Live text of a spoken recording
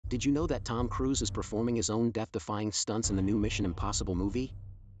Did you know that Tom Cruise is performing his own death-defying stunts in the new Mission Impossible movie?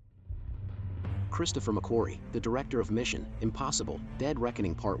 Christopher McQuarrie, the director of Mission Impossible: Dead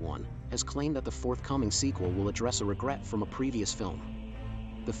Reckoning Part 1, has claimed that the forthcoming sequel will address a regret from a previous film.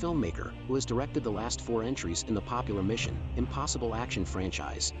 The filmmaker, who has directed the last 4 entries in the popular Mission Impossible action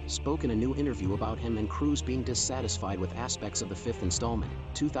franchise, spoke in a new interview about him and Cruise being dissatisfied with aspects of the 5th installment,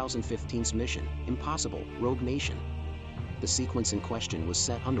 2015's Mission Impossible: Rogue Nation. The sequence in question was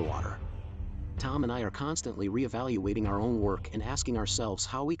set underwater. Tom and I are constantly reevaluating our own work and asking ourselves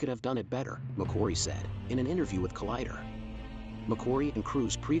how we could have done it better, McQuarrie said, in an interview with Collider. McQuarrie and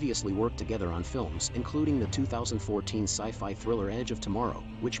Cruise previously worked together on films including the 2014 sci-fi thriller Edge of Tomorrow,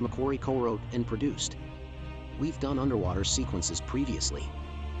 which McQuarrie co-wrote and produced. We've done underwater sequences previously.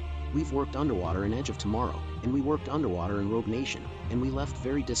 We've worked underwater in Edge of Tomorrow, and we worked underwater in Rogue Nation, and we left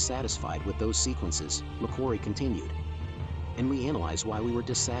very dissatisfied with those sequences, McQuarrie continued. And we analyzed why we were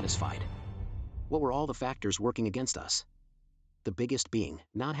dissatisfied. What were all the factors working against us? The biggest being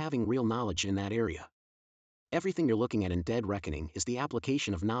not having real knowledge in that area. Everything you're looking at in Dead Reckoning is the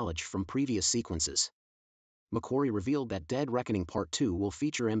application of knowledge from previous sequences. McQuarrie revealed that Dead Reckoning Part 2 will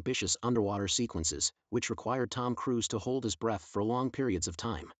feature ambitious underwater sequences, which required Tom Cruise to hold his breath for long periods of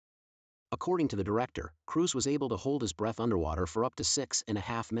time. According to the director, Cruise was able to hold his breath underwater for up to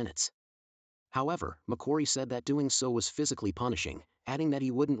 6.5 minutes. However, McQuarrie said that doing so was physically punishing, adding that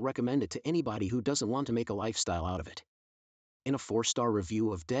he wouldn't recommend it to anybody who doesn't want to make a lifestyle out of it. In a 4-star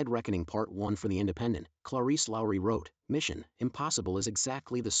review of Dead Reckoning Part 1 for The Independent, Clarice Lowry wrote, "Mission Impossible is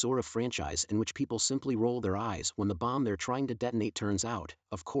exactly the sort of franchise in which people simply roll their eyes when the bomb they're trying to detonate turns out,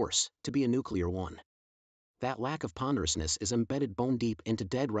 of course, to be a nuclear one. That lack of ponderousness is embedded bone deep into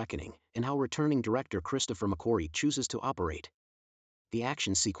Dead Reckoning, and how returning director Christopher McQuarrie chooses to operate. The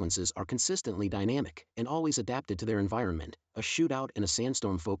action sequences are consistently dynamic and always adapted to their environment. A shootout in a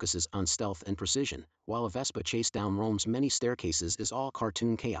sandstorm focuses on stealth and precision, while a Vespa chase down Rome's many staircases is all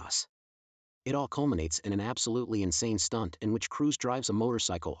cartoon chaos. It all culminates in an absolutely insane stunt in which Cruise drives a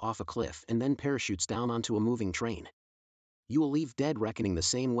motorcycle off a cliff and then parachutes down onto a moving train. You will leave Dead Reckoning the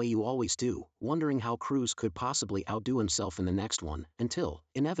same way you always do, wondering how Cruise could possibly outdo himself in the next one, until,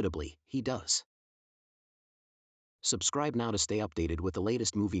 inevitably, he does." Subscribe now to stay updated with the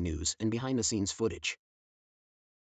latest movie news and behind-the-scenes footage.